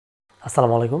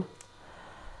আসসালামু আলাইকুম।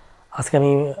 আজকে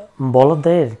আমি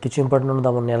বলদের কিছু ইম্পর্টেন্ট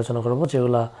অনুধাবন নিয়ে আলোচনা করব,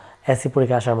 যেগুলো এসি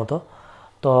পরীক্ষা আসার মতো।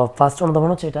 তো ফার্স্ট অনুধাবন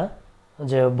হচ্ছে এটা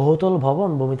যে বহুতল ভবন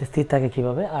ভূমিতে স্থির থাকে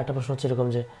কীভাবে। আর একটা প্রশ্ন হচ্ছে এরকম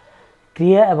যে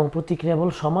ক্রিয়া এবং প্রতিক্রিয়া বল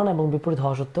সমান এবং বিপরীত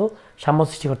হওয়া সত্ত্বেও সাম্য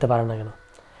সৃষ্টি করতে পারে না কেন।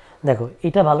 দেখো,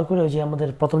 এটা ভালো করে ওই যে আমাদের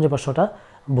প্রথম যে প্রশ্নটা,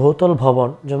 বহুতল ভবন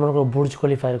যেমন মনে করো বুর্জ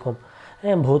খলিফা এরকম,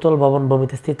 হ্যাঁ, বহুতল ভবন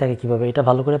ভূমিতে স্থির থাকে কীভাবে, এটা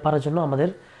ভালো করে পারার জন্য আমাদের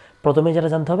প্রথমে যেটা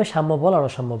জানতে হবে সাম্য বল আর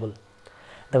অসাম্য বল।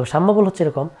 দেখো, সাম্য বল হচ্ছে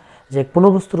এরকম যে কোনো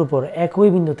বস্তুর উপর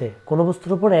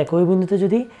একই বিন্দুতে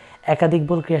যদি একাধিক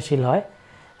বল ক্রিয়াশীল হয়,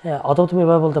 হ্যাঁ, অথবা তুমি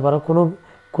এভাবে বলতে পারো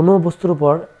কোনো বস্তুর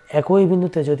উপর একই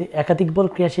বিন্দুতে যদি একাধিক বল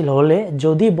ক্রিয়াশীল হলে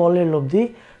যদি বলের লব্ধি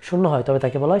শূন্য হয় তবে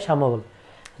তাকে বলা হয় সাম্য বল।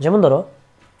 যেমন ধরো,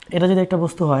 এটা যদি একটা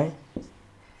বস্তু হয়,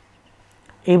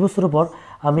 এই বস্তুর উপর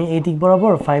আমি এই দিক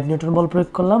বরাবর 5 নিউটন বল প্রয়োগ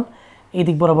করলাম, এই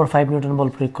দিক বরাবর 5 নিউটন বল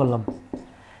প্রয়োগ করলাম,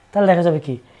 তাহলে দেখা যাবে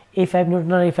কি এই 5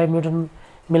 নিউটন আর এই 5 নিউটন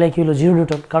মিলাই কি হলো 0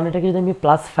 নিউটন। কারণ এটাকে যদি আমি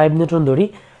 +5 নিউটন ধরি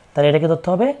তাহলে এটাকে ধরতে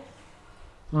হবে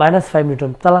 -5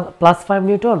 নিউটন। তাহলে +5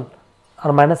 নিউটন আর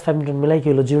 -5 নিউটন মিলাই কি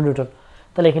হলো 0 নিউটন।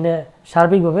 তাহলে এখানে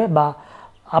সার্বিকভাবে বা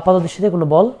আপাত দৃষ্টিতে কোনো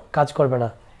বল কাজ করবে না।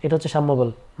 এটা হচ্ছে সাম্য বল,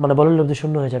 মানে বলের লব্ধি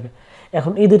শূন্য হয়ে যাবে।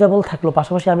 এখন এই দুইটা বল থাকলো,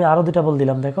 পাশাপাশি আমি আরও দুইটা বল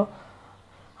দিলাম। দেখো,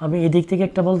 আমি এই দিক থেকে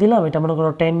একটা বল দিলাম, এটা মনে করো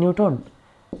 10 নিউটন,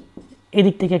 এই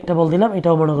দিক থেকে একটা বল দিলাম,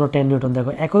 এটাও মনে করো 10 নিউটন।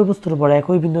 দেখো, একই বস্তুর উপর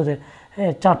একই বিন্দুতে,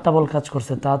 হ্যাঁ, 4টা বল কাজ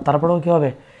করছে। তারপরেও কী হবে,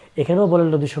 এখানেও বলের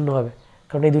লব্ধি শূন্য হবে,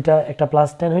 কারণ এই দুইটা একটা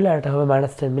 +10 হইলে আর একটা হবে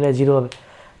 -10 মিলে 0 হবে।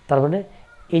 তার মানে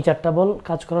এই 4টা বল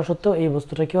কাজ করা সত্ত্বেও এই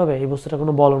বস্তুটা কী হবে, এই বস্তুটা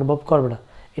কোনো বল অনুভব করবে না।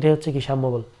 এটাই হচ্ছে কি সাম্য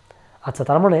বল। আচ্ছা,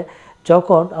 তার মানে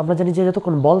যখন আমরা জানি যে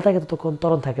যতক্ষণ বল থাকে ততক্ষণ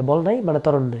ত্বরণ থাকে, বল নাই মানে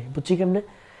ত্বরণ নেই। বুঝছি কেমনে?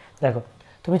 দেখো,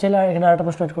 তুমি চাইলে এখানে আরেকটা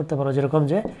প্রশ্ন করতে পারো, যেরকম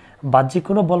যে বাহ্যিক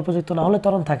কোনো বল প্রযুক্ত না হলে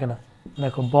ত্বরণ থাকে না।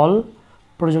 দেখো, বল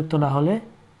প্রযুক্ত না হলে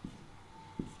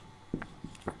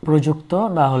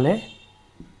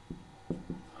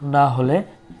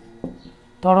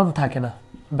ত্বরণ থাকে না।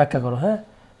 ব্যাখ্যা করো। হ্যাঁ,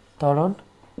 ত্বরণ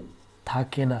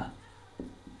থাকে না,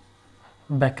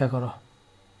 ব্যাখ্যা করো।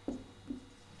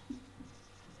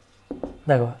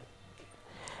 দেখো,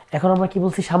 এখন আমরা কি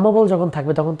বলছি, সাম্য বল যখন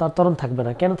থাকবে তখন তার ত্বরণ থাকবে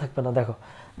না। কেন থাকবে না? দেখো,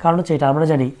 কারণ হচ্ছে এটা আমরা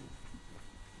জানি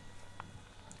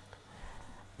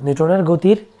নিউটনের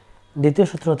গতির দ্বিতীয়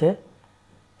সূত্রতে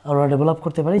আমরা ডেভেলপ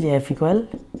করতে পারি যে F=ma,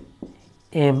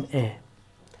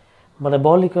 মানে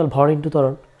বল ইকুয়াল ভর ইন্টু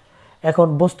ত্বরণ। এখন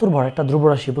বস্তুর ভর একটা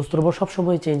ধ্রুবরাশি, বস্তুর ভর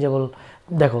সবসময় চেঞ্জেবল।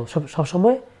 দেখো,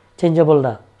 সবসময় চেঞ্জেবল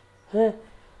না, হ্যাঁ,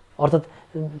 অর্থাৎ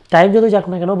টাইম যদি যাক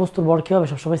না কেন বস্তুর ভর কী হবে,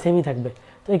 সবসময় সেমই থাকবে।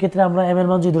 তো এই ক্ষেত্রে আমরা এম এর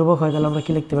মান যদি ধ্রুবক হয় তাহলে আমরা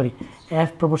কী লিখতে পারি,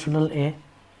 F∝a।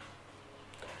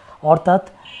 অর্থাৎ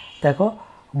দেখো,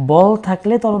 বল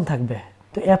থাকলে ত্বরণ থাকবে।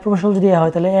 তো F∝ যদি a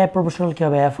হয় তাহলে A∝ কী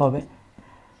হবে, F হবে।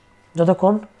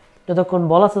 যতক্ষণ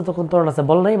বল আছে ততক্ষণ ত্বরণ আছে,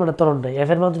 বল নাই মানে ত্বরণ নাই। F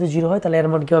এর মান যদি 0 হয় তাহলে এর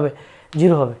মান কী হবে,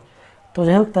 0 হবে। তো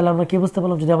যাই হোক, তাহলে আমরা কী বুঝতে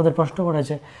পারলাম, যদি আমাদের প্রশ্ন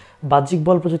করেছে বাহ্যিক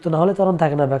বল প্রযুক্ত না হলে ত্বরণ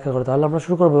থাকে না ব্যাখ্যা করে, তাহলে আমরা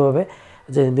শুরু করবো এভাবে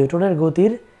যে নিউটনের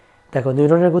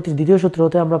গতির দ্বিতীয় সূত্র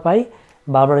হতে আমরা পাই,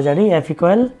 বা আমরা জানি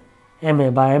F=ma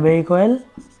বা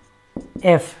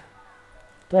ma=F।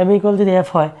 তো ma যদি F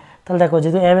হয় তাহলে দেখো,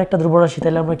 যেহেতু m একটা ধ্রুবরাশি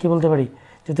তাহলে আমরা কি বলতে পারি,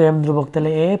 যেহেতু m ধ্রুবক তাহলে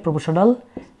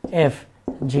A∝f,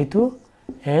 যেহেতু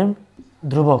m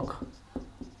ধ্রুবক।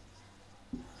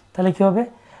 তাহলে কী হবে,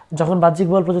 যখন বাহ্যিক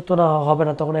বল প্রযুক্ত না হবে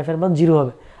না তখন F এর মান 0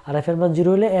 হবে, আর F এর মান 0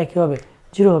 হলে কী হবে,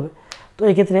 0 হবে। তো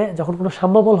এই ক্ষেত্রে যখন কোনো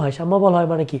সাম্য বল হয়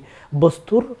মানে কি,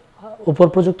 বস্তুর উপর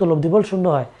প্রযুক্ত লব্ধি বল শূন্য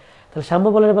হয়। তাহলে সাম্য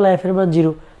বলের বেলা F এর মান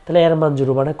 0, তাহলে এর মান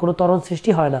 0, মানে কোনো ত্বরণ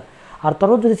সৃষ্টি হয় না। আর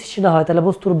ত্বরণ যদি সৃষ্টি না হয় তাহলে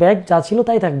বস্তুর বেগ যা ছিল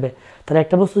তাই থাকবে। তাহলে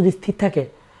একটা বস্তু যদি স্থির থাকে,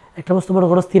 একটা বস্তু মনে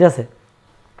করো স্থির আছে,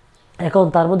 এখন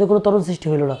তার মধ্যে কোনো ত্বরণ সৃষ্টি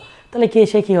হইল না, তাহলে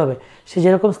সে কী হবে, সে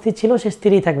যেরকম স্থির ছিল সে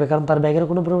স্থিরই থাকবে, কারণ তার বেগের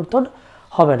কোনো পরিবর্তন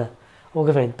হবে না।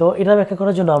 Okay fine. তো এটা ব্যাখ্যা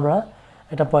করার জন্য আমরা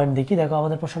একটা পয়েন্ট দেখি। দেখো,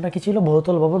 আমাদের প্রশ্নটা কী ছিল,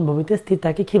 বহুতল ভবন ভূমিতে স্থির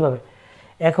থাকে কীভাবে।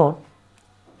 এখন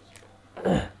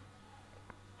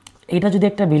এটা যদি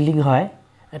একটা বিল্ডিং হয়,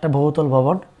 একটা বহুতল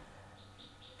ভবন,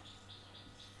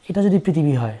 এটা যদি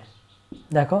পৃথিবী হয়,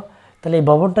 দেখো, তাহলে এই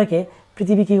ভবনটাকে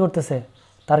পৃথিবী কী করতেছে,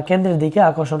 তার কেন্দ্রের দিকে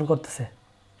আকর্ষণ করতেছে।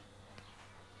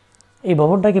 এই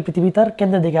ভবনটাকে পৃথিবী তার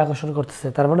কেন্দ্রের দিকে আকর্ষণ করতেছে।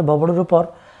 তার মানে ভবনের উপর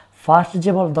ফার্স্ট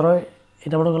যে বল, ধরো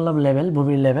এটা মনে করলাম লেভেল,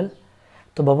 ভূমির লেভেল,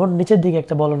 তো ভবন নিচের দিকে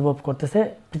একটা বল অনুভব করতেছে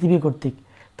পৃথিবী কর্তৃক।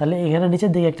 তাহলে এখানে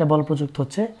নিচের দিকে একটা বল প্রযুক্ত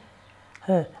হচ্ছে।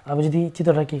 হ্যাঁ, আমি যদি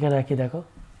চিত্রটাকে এখানে আঁকি, দেখো,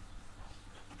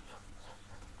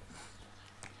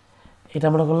 এটা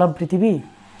মনে করলাম পৃথিবী,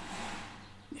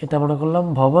 এটা মনে করলাম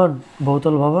ভবন,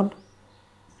 বহুতল ভবন,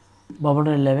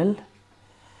 ভবনের লেভেল।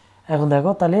 এখন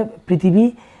দেখো, তাহলে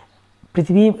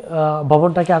পৃথিবী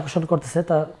ভবনটাকে আকর্ষণ করতেছে,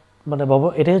 তা মানে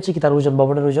এটাই হচ্ছে কি তার ওজন,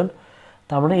 ভবনের ওজন।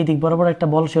 তার মানে এই দিক বরাবর একটা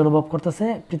বল সে অনুভব করতেছে,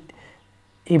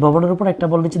 এই ভবনের উপর একটা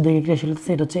বল নিচের দিকে ক্রিয়াশীল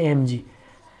হতেছে, এটা হচ্ছে mg।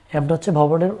 এমটা হচ্ছে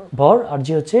ভবনের ভর আর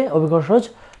জি হচ্ছে অভিকর্ষজ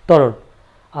ত্বরণ।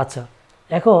 আচ্ছা,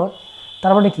 এখন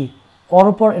তার মানে কি, ওর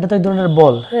উপর এটা তো এক ধরনের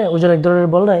বল, হ্যাঁ ওজন এক ধরনের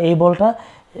বল না, এই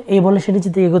বলে সে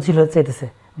নিচের দিকে গতিশীল হতে চাইতেছে,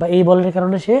 বা এই বলের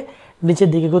কারণে সে নিচের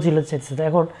দিকে গতিশীল হতে চাইতেছে। তো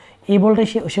এখন এই বলটাই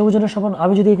সে ওজনের সমান,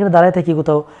 আমি যদি এখানে দাঁড়ায় থাকি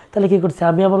কোথাও, তাহলে কী করছে,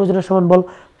 আমি আমার ওজনের সমান বল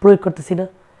প্রয়োগ করতেছি না।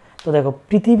 তো দেখো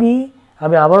পৃথিবী,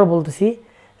 আমি আবারও বলতেছি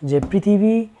যে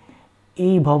পৃথিবী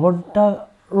এই ভবনটার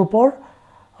উপর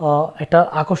একটা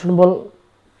আকর্ষণ বল,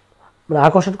 মানে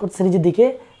আকর্ষণ করছে নিজের দিকে,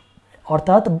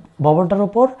 অর্থাৎ ভবনটার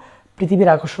উপর পৃথিবীর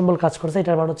আকর্ষণ বল কাজ করছে,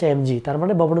 এটার মান হচ্ছে এমজি। তার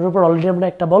মানে ভবনের উপর অলরেডি আমরা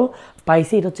একটা বল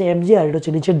পাইছি, এটা হচ্ছে এমজি আর এটা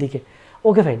হচ্ছে নিচের দিকে।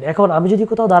 ওকে ফাইন, এখন আমি যদি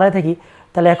কোথাও দাঁড়ায় থাকি,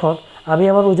 তাহলে এখন আমি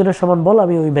আমার ওজনের সমান বল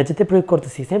আমি ওই মেঝেতে প্রয়োগ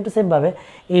করতেছি। সেম টু সেমভাবে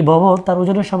এই ভবন তার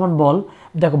ওজনের সমান বল,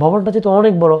 দেখো ভবনটা যেহেতু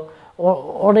অনেক বড়,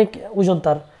 অনেক ওজন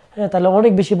তার, হ্যাঁ তাহলে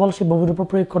অনেক বেশি বল সে ভবনের উপর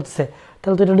প্রয়োগ করতেছে,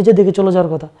 তাহলে তো এটা নিচের দিকে চলে যাওয়ার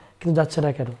কথা, কিন্তু যাচ্ছে না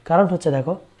কেন? কারণ হচ্ছে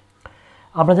দেখো,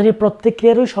 আমরা জানি প্রত্যেক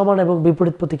ক্রিয়ারই সমান এবং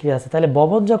বিপরীত প্রতিক্রিয়া আছে। তাহলে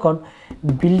ভবন যখন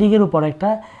বিল্ডিংয়ের উপর একটা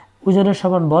ওজনের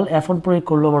সমান বল F1 প্রয়োগ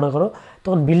করলো মনে করো,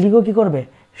 তখন বিল্ডিংও কী করবে,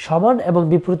 সমান এবং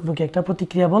বিপরীতমুখী একটা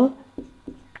প্রতিক্রিয়া বল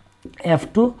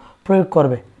F2 প্রয়োগ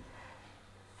করবে।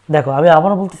 দেখো আমি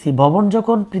আবারও বলতেছি, ভবন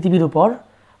যখন পৃথিবীর উপর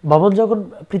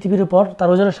তার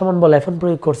ওজনের সমান বল F1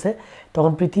 প্রয়োগ করছে,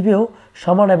 তখন পৃথিবীও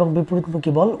সমান এবং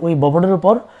বিপরীতমুখী বল ওই ভবনের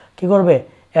উপর কী করবে,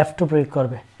 F2 প্রয়োগ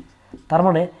করবে। তার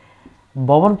মানে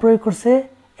ভবন প্রয়োগ করছে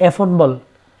F1 বল,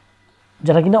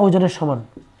 যেটা কিনা ওজনের সমান।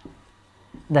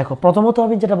 দেখো প্রথমত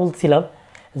আমি যেটা বলছিলাম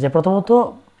যে প্রথমত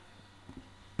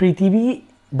পৃথিবী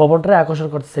ভবনটারে আকর্ষণ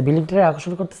করতেছে, বিল্ডিংটারে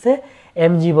আকর্ষণ করতেছে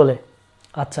এমজি বলে।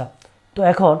 আচ্ছা, তো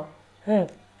এখন হ্যাঁ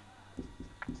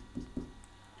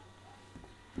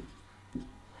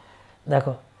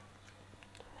দেখো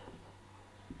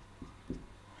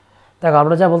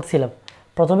আমরা যা বলছিলাম,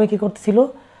 প্রথমে কি করতেছিল,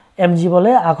 এমজি বলে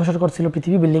আকর্ষণ করছিল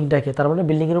পৃথিবী বিল্ডিংটাকে, তার মানে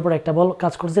বিল্ডিংয়ের উপর একটা বল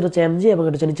কাজ করছে, এটা হচ্ছে এমজি এবং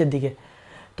এটা হচ্ছে নিচের দিকে।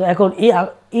 তো এখন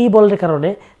এই বলের কারণে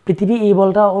পৃথিবী এই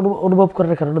বলটা অনুভব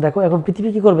করার কারণে, দেখো এখন পৃথিবী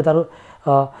কী করবে, তার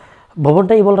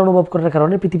ভবনটা এই বলটা অনুভব করার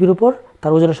কারণে পৃথিবীর উপর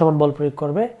তার ওজনের সমান বল প্রয়োগ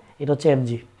করবে, এটা হচ্ছে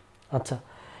এমজি। আচ্ছা,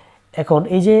 এখন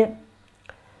এই যে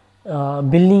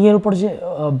বিল্ডিংয়ের উপর যে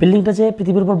বিল্ডিংটা যে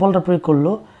পৃথিবীর উপর বলটা প্রয়োগ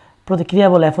করলো, প্রতিক্রিয়া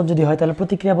বল F1 যদি হয়, তাহলে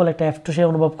প্রতিক্রিয়া বল একটা F2 সে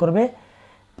অনুভব করবে,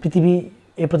 পৃথিবী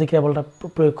এই প্রতিক্রিয়া বলটা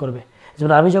প্রয়োগ করবে।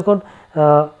 যেমন আমি যখন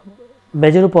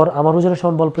মেজের উপর আমার ওজনের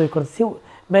সমান বল প্রয়োগ করছি,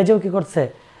 মেজেও কী করছে,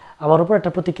 আমার উপর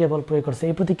একটা প্রতিক্রিয়া বল প্রয়োগ করছে,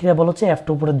 এই প্রতিক্রিয়া বল হচ্ছে F2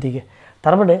 উপরের দিকে।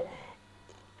 তার মানে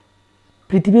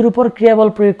পৃথিবীর উপর ক্রিয়া বল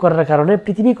প্রয়োগ করার কারণে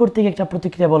পৃথিবী কর্তৃক একটা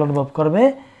প্রতিক্রিয়া বল অনুভব করবে,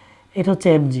 এটা হচ্ছে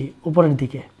এমজি উপরের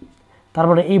দিকে। তার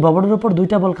মানে এই ভবনের উপর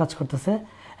দুইটা বল কাজ করতেছে,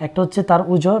 একটা হচ্ছে তার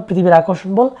ওজন পৃথিবীর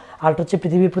আকর্ষণ বল, আর একটা হচ্ছে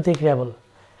পৃথিবীর প্রতিক্রিয়া বল।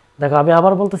 দেখো আমি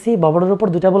আবার বলতেছি, ভবনের উপর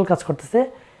দুইটা বল কাজ করতেছে,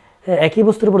 একই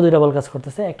বস্তুর উপর দুইটা বল কাজ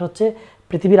করতেছে, একটা হচ্ছে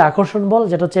পৃথিবীর আকর্ষণ বল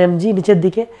যেটা হচ্ছে এমজি নিচের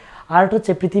দিকে, আর একটা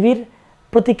হচ্ছে পৃথিবীর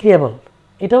প্রতিক্রিয়া বল,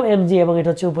 এটাও এমজি এবং এটা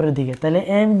হচ্ছে উপরের দিকে। তাহলে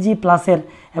এমজি প্লাসের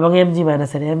এবং এমজি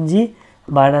মাইনাসের, এমজি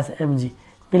মাইনাস এমজি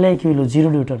মিলাই কি হইল, 0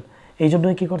 নিউটন। এই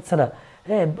জন্যই কী করছে না,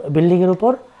 হ্যাঁ বিল্ডিংয়ের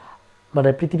উপর মানে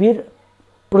পৃথিবীর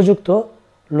প্রযুক্ত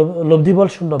লব্ধি বল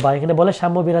শূন্য, বা এখানে বলে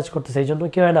সাম্য বিরাজ করতেছে। এই জন্য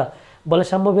কী হয় না, বলে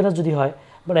সাম্য বিরাজ যদি হয়,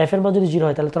 মানে এফের মান যদি 0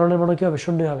 হয়, তাহলে ত্বরণের মান কী হবে,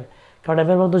 শূন্যই হবে, কারণ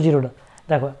এফের মান তো 0 না।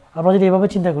 দেখো আমরা যদি এভাবে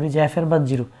চিন্তা করি যে এফের মান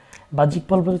 0, বাহ্যিক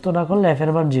বল প্রযুক্ত না করলে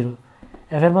এফের মান 0,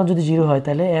 এফের মান যদি 0 হয়,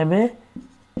 তাহলে এম এ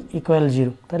ইকুয়াল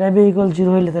 0, তাহলে এম এ ইকুয়াল 0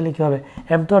 হইলে তাহলে কী হবে,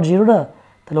 এম তো আর 0 না,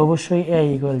 তাহলে অবশ্যই এ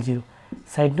ইকুয়াল 0।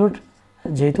 সাইড নোট,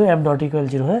 যেহেতু এম নট ইকুয়াল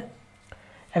 0। হ্যাঁ,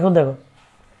 এখন দেখো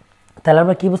তাহলে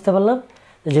আমরা কী বুঝতে পারলাম,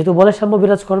 যেহেতু বলের সাম্য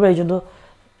বিরাজ করবে, এই জন্য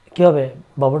কী হবে,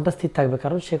 ভবনটা স্থির থাকবে,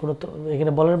 কারণ সে কোনো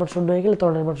এখানে বলের মান শূন্য হয়ে গেলে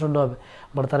ত্বরণের মান শূন্য হবে,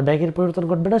 মানে তার ব্যাগের পরিবর্তন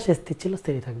ঘটবে না, সে স্থির ছিল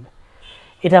স্থিরই থাকবে।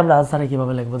 এটা আমরা আনসারে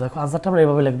কীভাবে লিখবো, দেখো আনসারটা আমরা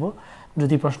এভাবে লিখবো,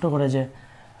 যদি প্রশ্ন করে যে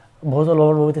বহুতল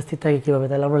ভবন ভূমিতে স্থির থাকে কীভাবে,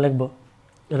 তাহলে আমরা লিখবো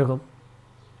এরকম,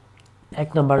 1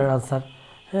 নম্বরের আনসার,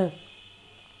 হ্যাঁ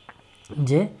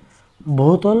যে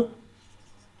বহুতল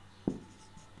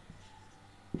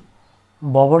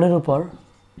ভবনের উপর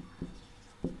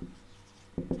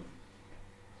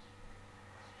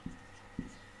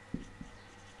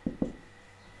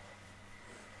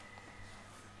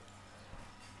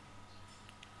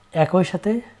একই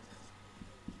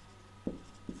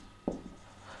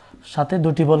সাথে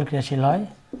দুটি বল ক্রিয়াশীল হয়,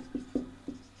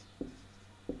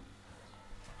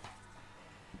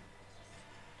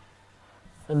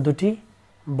 দুটি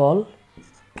বল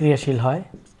ক্রিয়াশীল হয়,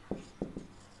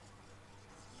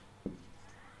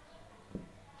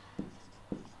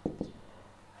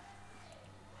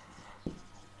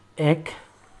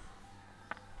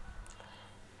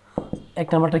 এক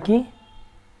নাম্বারটা কি,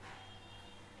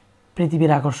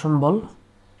 পৃথিবীর আকর্ষণ বল,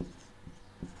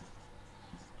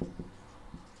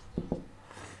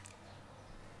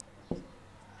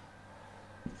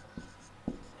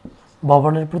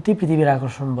 ভবনের প্রতি পৃথিবীর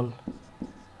আকর্ষণ বল।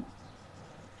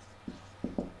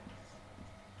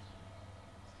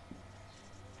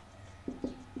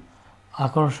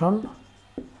 আকর্ষণ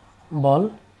বল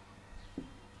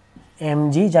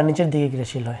mg যার নিচের দিকে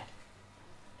ক্রিয়াশীল হয়।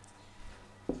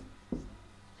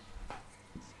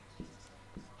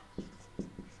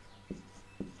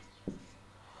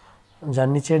 যার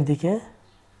নিচের দিকে,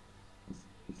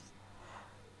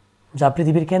 যা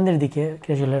পৃথিবীর কেন্দ্রের দিকে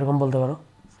ক্রিয়াশীল হয়, এরকম বলতে পারো।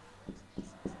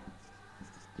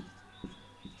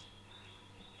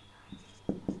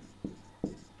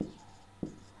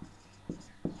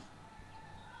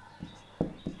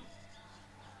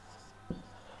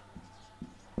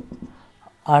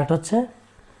 আর হচ্ছে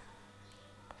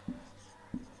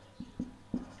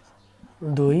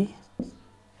 2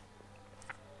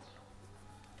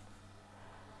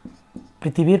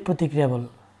 পৃথিবীর প্রতিক্রিয়া বল।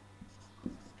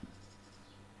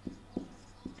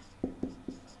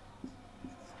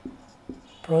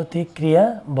 প্রতিক্রিয়া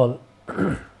বল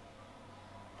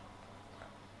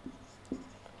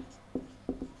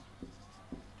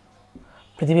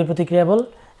পৃথিবীর প্রতিক্রিয়া বল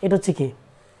এটা হচ্ছে কি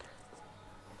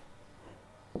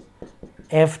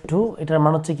F2, এটার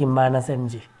মান হচ্ছে কি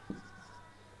 -mg,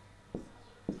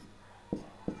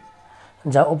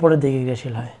 যা উপরের দিকে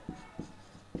ক্রিয়াশীল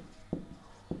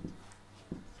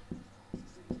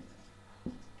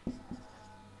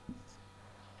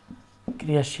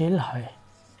হয়।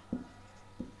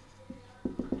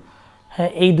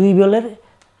 হ্যাঁ, এই দুই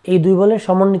বলের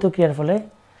সমন্বিত ক্রিয়ার ফলে,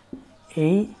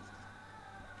 এই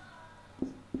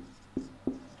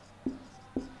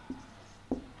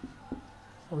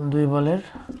দুই বলের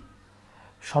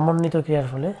সমন্বিত ক্রিয়ার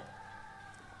ফলে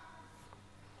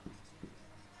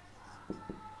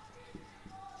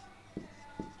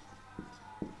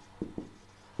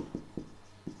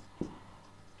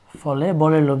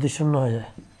বলের লব্ধি শূন্য হয়ে যায়।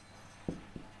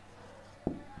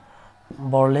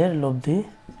 বলের লব্ধি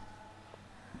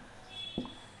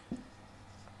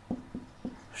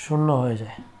শূন্য হয়ে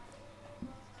যায়।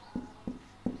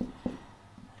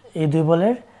 এই দুই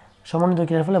বলের সমন্বিত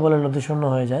ক্রিয়ার ফলে বলের লব্ধি শূন্য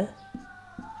হয়ে যায়।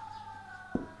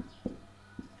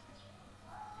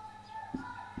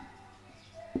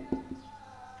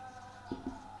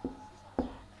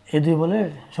 এই দুই বলের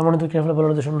সমন্বিত ক্রিয়ার ফলে বলের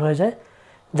লব্ধি শূন্য হয়ে যায়,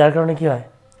 যার কারণে কি হয়,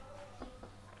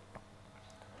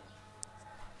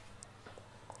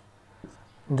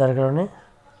 যার কারণে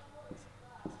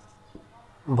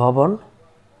ভবন,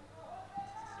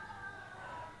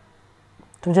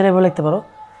 তুমি যেটা এভাবে লিখতে পারো,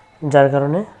 যার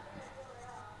কারণে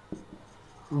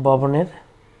ভবনের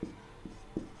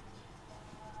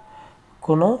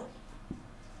কোনো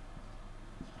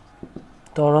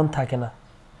ত্বরণ থাকে না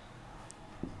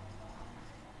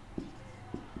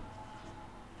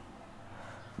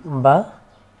বা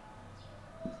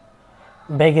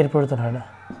বেগের পরিবর্তন হয় না।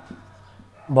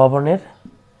 ভবনের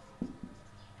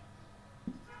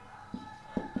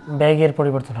বেগের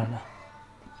পরিবর্তন হয় না।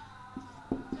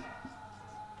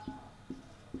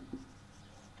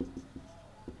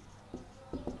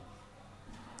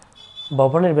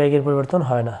 ভবনের বেগের পরিবর্তন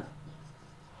হয় না,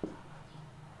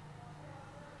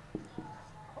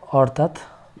 অর্থাৎ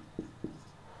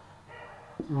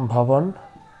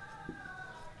ভবনটি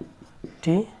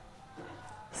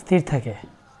স্থির থাকে।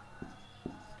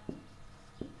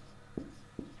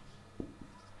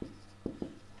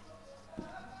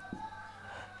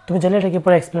 তুমি চাইলে এটাকে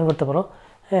পরে এক্সপ্লেন করতে পারো,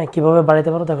 হ্যাঁ, কীভাবে বাড়াইতে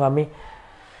পারো। দেখো, আমি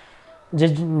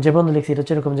যে বন্ধু লিখছি এটা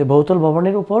হচ্ছে এরকম, যে বহুতল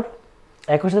ভবনের উপর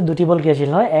একই সাথে দুটি বল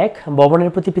ক্রিয়াশীল হয়। এক, ভবনের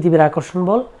প্রতি পৃথিবীর আকর্ষণ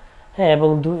বল, হ্যাঁ, এবং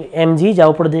 2 mg যা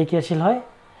উপর দিকে ক্রিয়াশীল হয়,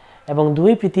 এবং 2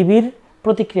 পৃথিবীর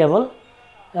প্রতিক্রিয়া বল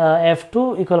F2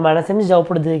 = -mg যা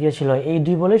উপর দিকে ক্রিয়াশীল হয়। এই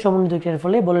দুই বলের সমন্বিত ক্রিয়ার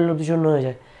ফলে বলের লব্ধি শূন্য হয়ে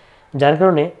যায়, যার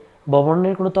কারণে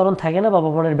ভবনের কোনো ত্বরণ থাকে না বা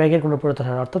ভবনের বেগের কোনো পরিবর্তন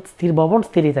হয় না, অর্থাৎ স্থির ভবন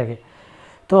স্থিরই থাকে।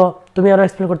 তো তুমি আরও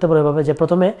এক্সপ্লেন করতে পারো এভাবে, যে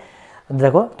প্রথমে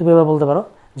দেখো, তুমি এভাবে বলতে পারো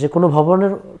যে কোনো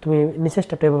ভবনের, তুমি নিচের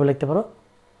স্টেপটা এভাবে লিখতে পারো,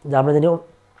 যে আমরা জানি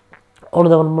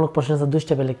অনুধাবনমূলক প্রশ্ন আনসার 2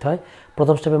 স্টেপে লিখতে হয়।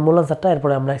 প্রথম স্টেপে মূল আনসারটা,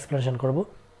 এরপরে আমরা এক্সপ্লেনেশন করব।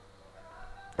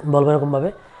 বলবো এরকমভাবে,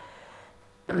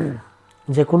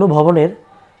 যে কোনো ভবনের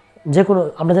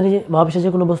আমরা জানি যে মহাবিশ্বের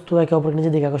যে কোনো বস্তু একে অপরকে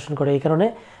নিজের দিকে আকর্ষণ করে। এই কারণে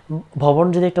ভবন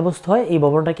যদি একটা বস্তু হয়, এই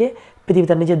ভবনটাকে পৃথিবী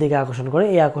তার নিজের দিকে আকর্ষণ করে।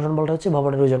 এই আকর্ষণ বলটা হচ্ছে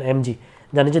ভবনের ওজন mg,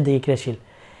 যা নিজের দিকে ক্রিয়াশীল।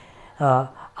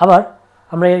 আবার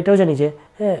আমরা এটাও জানি যে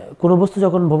কোনো বস্তু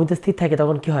যখন ভূমিতে স্থির থাকে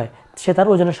তখন কি হয়, সে তার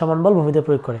ওজনের সমান বল ভূমিতে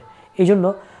প্রয়োগ করে। এই জন্য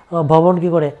ভবন কী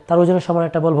করে, তার ওজনের সমান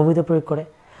একটা বল ভূমিতে প্রয়োগ করে।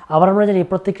 আবার আমরা জানি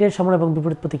প্রতিক্রিয়ার সমান এবং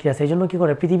বিপরীত প্রতিক্রিয়া আছে, এই জন্য কী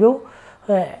করে, পৃথিবীও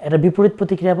একটা বিপরীত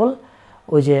প্রতিক্রিয়া বল,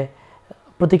 ওই যে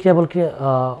প্রতিক্রিয়া বল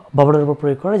ভবনের উপর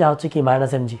প্রয়োগ করে, যা হচ্ছে কি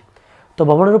 -mg। তো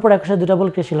ভবনের উপর একসাথে দুটা বল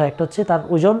ক্রিয়াশীল হয়, একটা হচ্ছে তার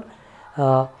ওজন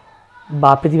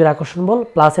বা পৃথিবীর আকর্ষণ বল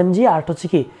 +mg, আর হচ্ছে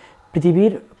কি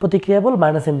পৃথিবীর প্রতিক্রিয়া বল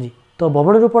মাইনাস এমজি। তো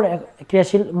ভবনের উপর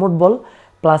ক্রিয়াশীল মোট বল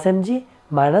প্লাস এমজি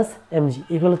মাইনাস এমজি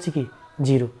এগুলো হচ্ছে কি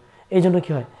 0। এই জন্য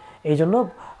কী হয়, এই জন্য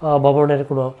ভবনের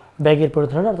কোনো ব্যাগের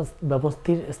পরিবর্তন হয় না,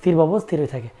 স্থির ভবন স্থিরই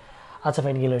থাকে। আচ্ছা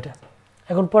ফাইন গেল এটা।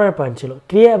 এখন পরের পয়েন্ট ছিল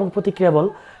ক্রিয়া এবং প্রতিক্রিয়া বল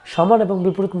সমান এবং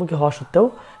বিপরীতমুখী হওয়া সত্ত্বেও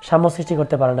সাম্য সৃষ্টি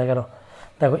করতে পারে না কেন।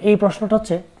 দেখো এই প্রশ্নটা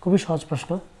হচ্ছে খুবই সহজ প্রশ্ন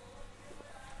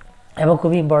এবং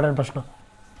খুবই ইম্পর্ট্যান্ট প্রশ্ন।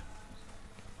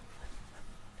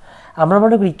 আমরা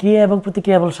মনে করি ক্রিয়া এবং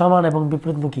প্রতিক্রিয়া বল সমান এবং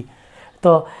বিপরীতমুখী।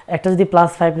 তো একটা যদি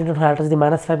 +5 নিউটন হয়, একটা যদি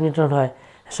 -5 নিউটন হয়,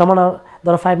 সমান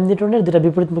ধরো 5 নিউটনের দুটা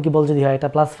বিপরীতমুখী বল যদি হয়, একটা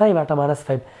 +5 আর একটা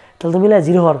 -5, তাহলে তো মিলে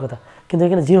 0 হওয়ার কথা। কিন্তু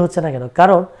এখানে 0 হচ্ছে না কেন?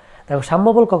 কারণ দেখো সাম্য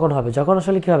বল কখন হবে, যখন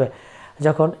আসলে কী হবে,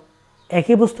 যখন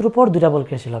একই বস্তুর উপর দুটা বল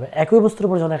ক্রিয়াশীল হবে, একই বস্তুর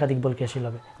উপর যখন একাধিক বল ক্রিয়াশীল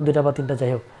হবে, দুটা বা তিনটা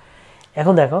যাই হোক।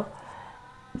 এখন দেখো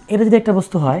এটা যদি একটা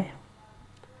বস্তু হয়,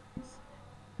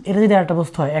 এটা যদি আরেকটা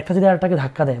বস্তু হয়, একটা যদি আরেকটাকে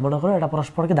ধাক্কা দেয়, মনে করো এটা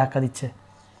পরস্পরকে ধাক্কা দিচ্ছে,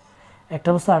 একটা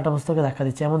বস্তু আরেকটা বস্তুকে ধাক্কা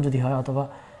দিচ্ছে, এমন যদি হয়, অথবা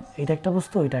এটা একটা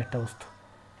বস্তু ওইটা একটা বস্তু,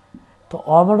 তো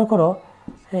মনে করো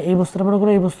এই বস্তুটা মনে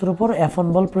করো এই বস্তুর উপর F1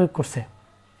 বল প্রয়োগ করছে,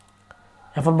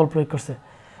 F1 বল প্রয়োগ করছে,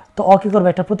 তো কী করবে,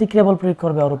 একটা প্রতিক্রিয়া বল প্রয়োগ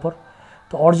করবে ওর উপর।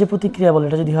 তো ওর যে প্রতিক্রিয়া বল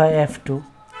এটা যদি হয়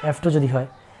F2 যদি হয়,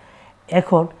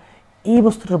 এখন এই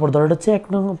বস্তুটার উপর ধরো এটা হচ্ছে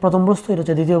প্রথম বস্তু, এটা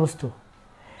হচ্ছে দ্বিতীয় বস্তু।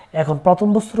 এখন প্রথম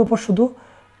বস্তুর উপর শুধু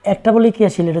একটা বলেই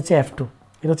ক্রিয়াশীল, এটা হচ্ছে F2,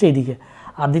 এটা হচ্ছে এইদিকে।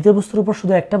 আর দ্বিতীয় বস্তুর উপর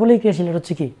শুধু একটা বলেই ক্রিয়াশীল, এটা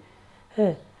হচ্ছে কি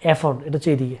F1, এটা হচ্ছে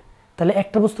এইদিকে। তাহলে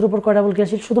একটা বস্তুর উপর কয়টা বল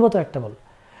ক্রিয়াশীল? শুধুমাত্র একটা বল।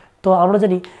 তো আমরা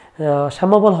জানি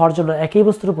সাম্য বল হওয়ার জন্য একই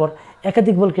বস্তুর উপর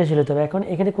একাধিক বল ক্রিয়াশীল হতে হবে। এখন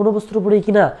এখানে কোনো বস্তুর উপরেই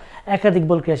কিনা একাধিক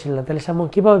বল ক্রিয়াশীল না, তাহলে সাম্য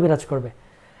কীভাবে বিরাজ করবে?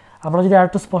 আমরা যদি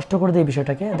আরেকটু স্পষ্ট করে দিই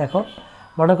বিষয়টাকে, দেখো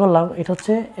মনে করলাম এটা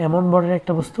হচ্ছে M1 বরের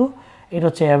একটা বস্তু, এটা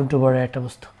হচ্ছে M2 বরের একটা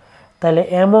বস্তু। তাহলে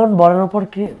M1 বরের উপর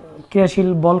ক্রিয়াশীল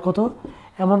বল কত?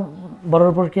 M1 বরের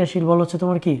উপর ক্রিয়াশীল বল হচ্ছে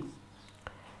তোমার কি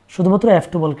শুধুমাত্র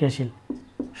F2 বল ক্রিয়াশীল,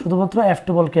 শুধুমাত্র F2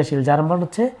 বল ক্রিয়াশীল, যার মান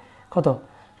হচ্ছে কত?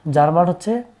 যার মান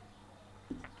হচ্ছে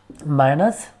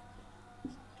মাইনাস,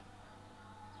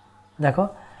 দেখো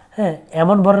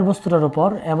এমন বরের বস্তুটার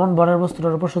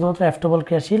উপর শুধুমাত্র F2 বল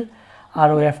ক্রিয়াশীল, আর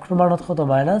ওই F2 মান হচ্ছে কত?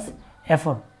 Minus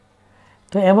F1।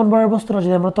 তো এমন বরের বস্তুটা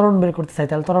যদি আমরা ত্বরণ বের করতে চাই,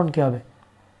 তাহলে ত্বরণ কী হবে?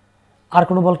 আর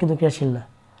কোনো বল কিন্তু ক্রিয়াশীল না,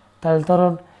 তাহলে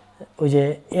ত্বরণ ওই যে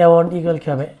A1 ইকুয়াল কী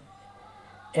হবে?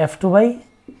 F2 বাই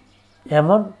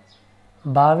M1,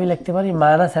 বা আমি লিখতে পারি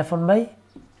মাইনাস F1 বাই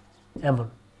M1,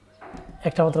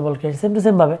 একটা মাত্র বল ক্রিয়াশীল। সেম টু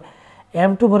সেমভাবে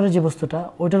M2 বরের যে বস্তুটা,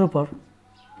 ওইটার উপর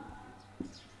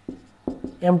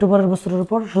M2 বরের বস্তুটার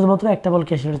উপর শুধুমাত্র একটা বল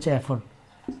ক্রিয়াশীল হচ্ছে F1,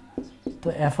 তো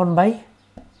F1 বাই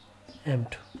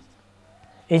M2।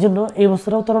 এই জন্য এই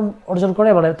বস্তুটাও ত্বরণ অর্জন করে,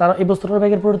 মানে তার এই বস্তুটার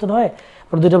বেগের পরিবর্তন হয়,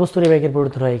 মানে দুইটা বস্তুর বেগের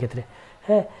পরিবর্তন হয় এই ক্ষেত্রে।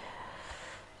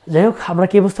 যাই হোক, আমরা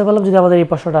কি বুঝতে পারলাম, যদি আমাদের এই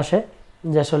প্রশ্নটা আসে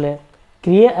যে আসলে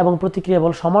ক্রিয়া এবং প্রতিক্রিয়া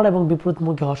বল সমান এবং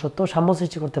বিপরীতমুখী হওয়া সত্ত্বেও সাম্য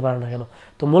সৃষ্টি করতে পারে না কেন?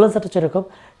 তো মূল অ্যান্সারটা হচ্ছে এরকম,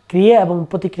 ক্রিয়া এবং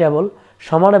প্রতিক্রিয়া বল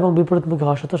সমান এবং বিপরীতমুখী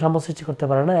হওয়া সত্ত্বেও সাম্য সৃষ্টি করতে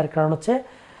পারে না। এর কারণ হচ্ছে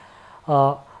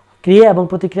ক্রিয়া এবং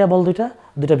প্রতিক্রিয়া বল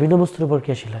দুইটা ভিন্ন বস্তুর উপর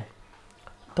ক্রিয়াশীল হয়।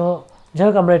 তো যাই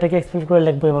হোক, আমরা এটাকে এক্সপ্লেন করে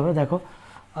লিখবো এভাবে। দেখো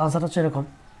আনসারটা হচ্ছে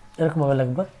এরকমভাবে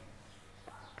লিখবো,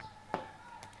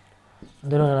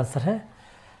 2 নম্বর আনসার।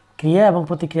 ক্রিয়া এবং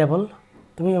প্রতিক্রিয়া বল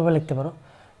তুমি এভাবে লিখতে পারো।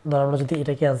 ধরো আমরা যদি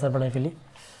এটাকে আনসার বানাই ফেলি,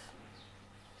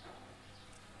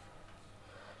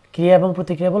 ক্রিয়া এবং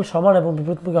প্রতিক্রিয়া বল সমান এবং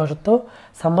বিপরীতমুখী হওয়া সত্ত্বেও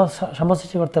সাম্য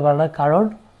সৃষ্টি করতে পারে না,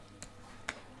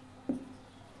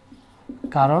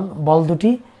 কারণ বল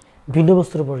দুটি ভিন্ন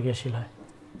বস্তুর উপর ক্রিয়াশীল হয়।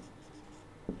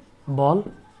 বল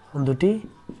দুটি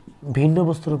ভিন্ন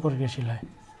বস্তুর উপর ক্রিয়াশীল হয়,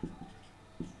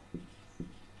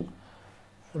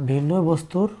 ভিন্ন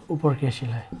বস্তুর উপর ক্রিয়াশীল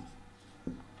হয়।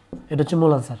 এটা হচ্ছে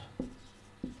মূল আনসার।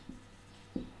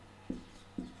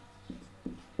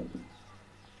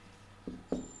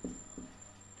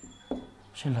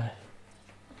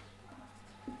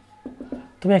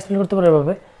 তুমি এক্সপ্লেন করতে পারো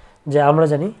এভাবে যে আমরা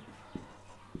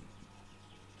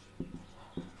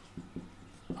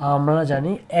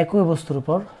জানি একই বস্তুর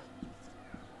উপর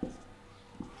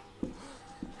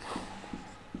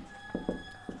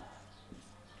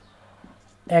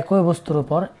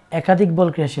একাধিক বল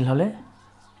ক্রিয়াশীল হলে,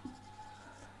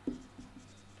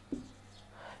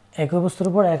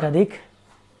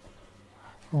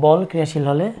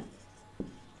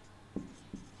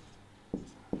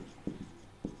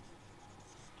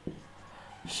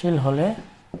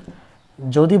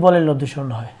 যদি বলের লব্ধি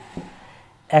শূন্য হয়।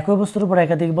 একই বস্তুর উপর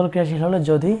একাধিক বল ক্রিয়াশীল হলে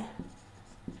যদি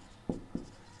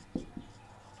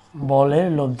বলের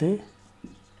লব্ধি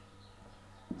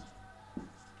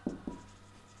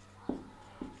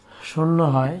শূন্য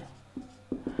হয়,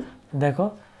 দেখো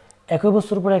একই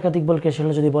বস্তুর উপর একাধিক বল ক্রিয়াশীল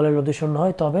হলে যদি বলের লব্ধি শূন্য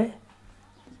হয়,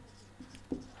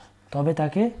 তবে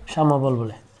তাকে সাম্য বল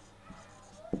বলে।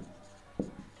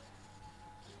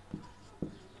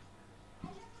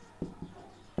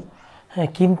 হ্যাঁ,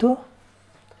 কিন্তু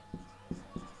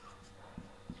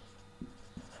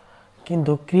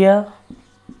ক্রিয়া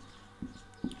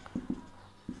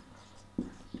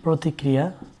প্রতিক্রিয়া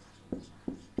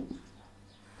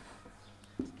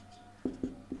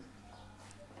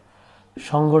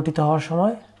সংগঠিত হওয়ার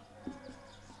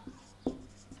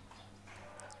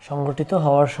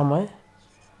সময়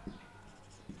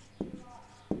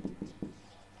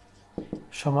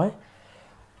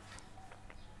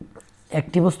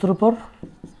একটি বস্তুর উপর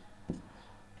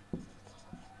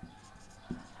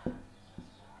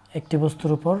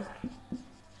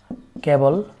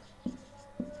কেবল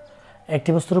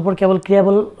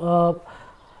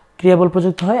ক্রিয়াবল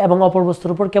প্রযুক্ত হয় এবং অপর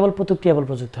বস্তুর উপর কেবল প্রতিক্রিয়াবল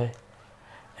প্রযুক্ত হয়।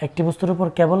 একটি বস্তুর উপর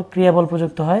কেবল ক্রিয়াবল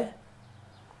প্রযুক্ত হয়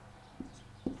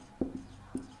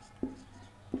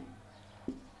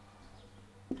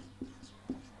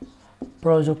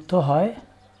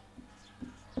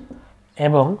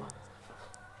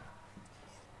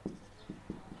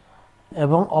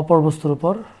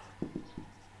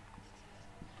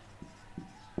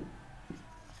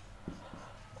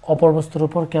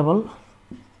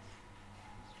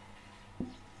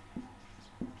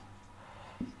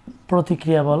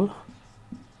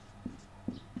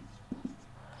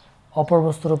এবং অপর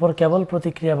বস্তুর উপর কেবল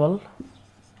প্রতিক্রিয়াবল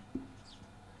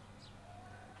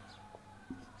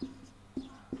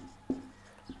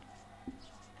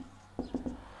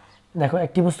দেখো,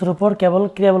 একটি বস্তুর উপর কেবল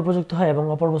ক্রিয়াবল প্রযুক্ত হয় এবং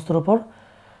অপর বস্তুর উপর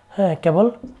কেবল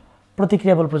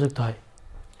প্রতিক্রিয়াবল প্রযুক্ত হয়।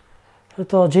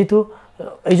 তো যেহেতু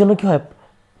এই জন্য কী হয়,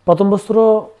 প্রথম বস্তুরও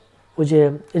ওই যে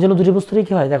এই জন্য দুটি বস্তুরই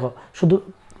কী হয়, দেখো শুধু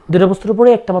দুটো বস্তুর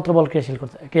উপরেই একটা মাত্র বল ক্রিয়াশীল।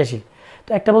 তো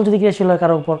একটা বল যদি ক্রিয়াশীল হয়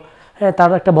কারোর উপর, তার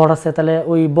একটা ভর আছে, তাহলে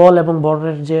ওই বল এবং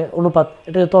ভরের যে অনুপাত,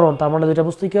 এটা যে ত্বরণ, তার মানে দুইটা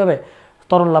বস্তুই কী হবে,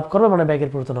 ত্বরণ লাভ করবে, মানে বেগের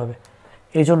পরিবর্তন হবে।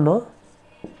 এই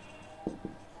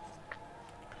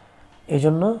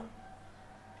জন্য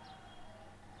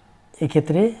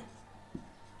এক্ষেত্রে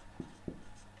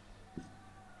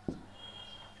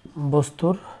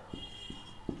বস্তুর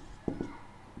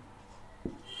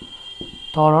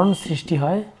ত্বরণ সৃষ্টি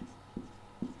হয়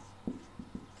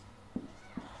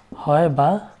বা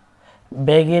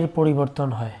বেগের পরিবর্তন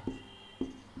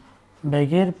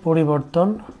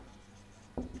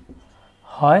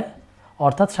হয়,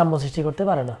 অর্থাৎ সাম্য সৃষ্টি করতে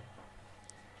পারে না।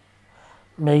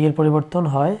 বেগের পরিবর্তন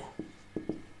হয়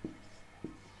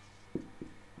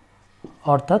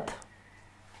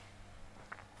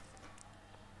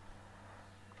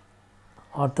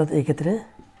অর্থাৎ এক্ষেত্রে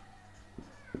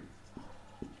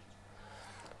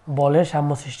বলের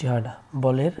সাম্য সৃষ্টি হয় না।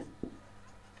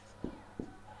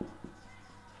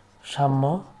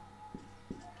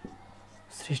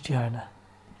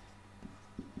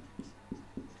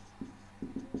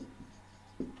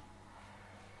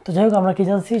 তো যাই হোক, আমরা কি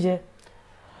জানছি যে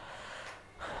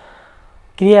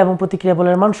ক্রিয়া এবং প্রতিক্রিয়া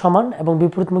বলের মান সমান এবং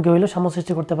বিপরীতমুখী হইলে সাম্য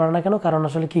সৃষ্টি করতে পারে না। কেন? কারণ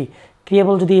আসলে কি,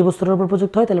 ক্রিয়াবল যদি এই বস্তুর উপর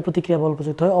প্রযুক্ত হয়, তাহলে প্রতিক্রিয়া বল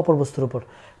প্রযুক্ত হয় অপর বস্তুর উপর,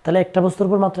 তাহলে একটা বস্তুর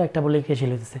উপর মাত্র একটা বলে ক্রিয়াশীল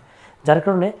হইতেছে, যার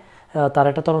কারণে তার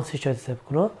একটা ত্বরণ সৃষ্টি হইতেছে,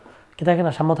 কোনো কি থাকে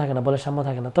না, সাম্য থাকে না, বলের সাম্য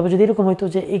থাকে না। তবে যদি এরকম হইতো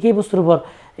যে একই বস্তুর উপর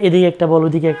এদিকে একটা বল,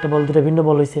 ওইদিকে একটা বল, দুটো ভিন্ন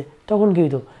বল হয়েছে, তখন কি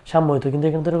হইতো, সাম্য হইতো। কিন্তু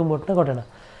এখানে তো এরকম ঘটনা ঘটে না।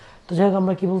 তো যাই হোক,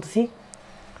 আমরা কি বলতেছি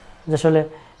যে আসলে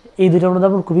এই দুটো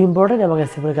অনুধাবন খুবই ইম্পর্টেন্ট এবং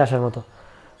এসএ পরীক্ষায় আসার মতো।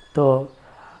 তো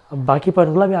বাকি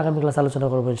পয়েন্টগুলো আমি আগামী ক্লাসে আলোচনা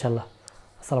করবো ইনশাল্লাহ।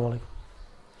 আসসালামু আলাইকুম।